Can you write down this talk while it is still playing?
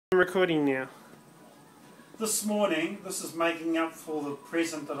I'm recording now. This morning, this is making up for the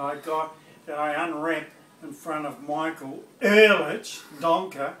present that I got, that I unwrapped in front of Michael Ehrlich,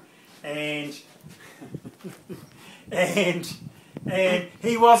 Donker, and and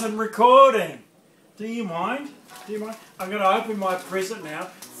he wasn't recording. Do you mind? Do you mind? I'm going to open my present now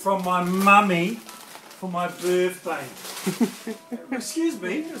from my mummy for my birthday. Excuse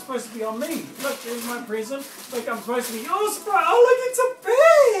me, it's supposed to be on me. Look, here's my present. Look, I'm supposed to be. Oh, surprise! Oh, look, it's a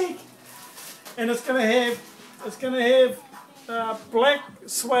bag, and it's gonna have black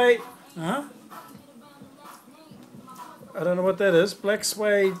suede. Huh? I don't know what that is. Black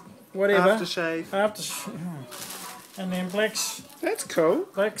suede, whatever. Aftershave. And then That's cool.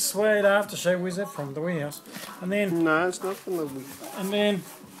 black suede aftershave. Where's that from? The warehouse. And then No, it's not from the... and then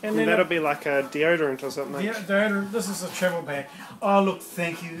that'll be like a deodorant or something. yeah, deodorant. This is a travel bag. Oh look,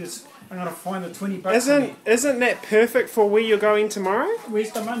 thank you. I'm gonna find the $20. Isn't that perfect for where you're going tomorrow?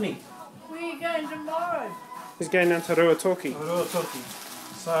 Where's the money? Where are you going tomorrow? He's going down to Ruatoki.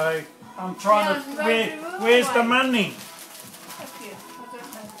 So I'm trying to. Where's the money? Fuck you. I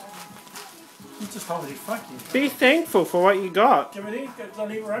don't know. You just hold it. Fuck you. Be thankful for what you got. Give it here. Don't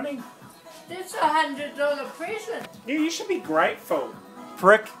leave it running. That's $100 present. Yeah, you should be grateful.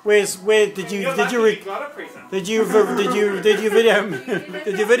 Prick. Where did you You're lucky you got a present. did you video me?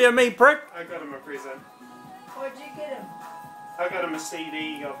 Did you video me, prick? I got him a present. What'd you get him? I got him a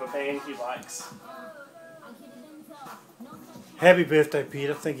CD of a band he likes. Happy birthday,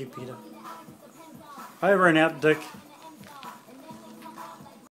 Peter. Thank you, Peter. Over and out, Dick.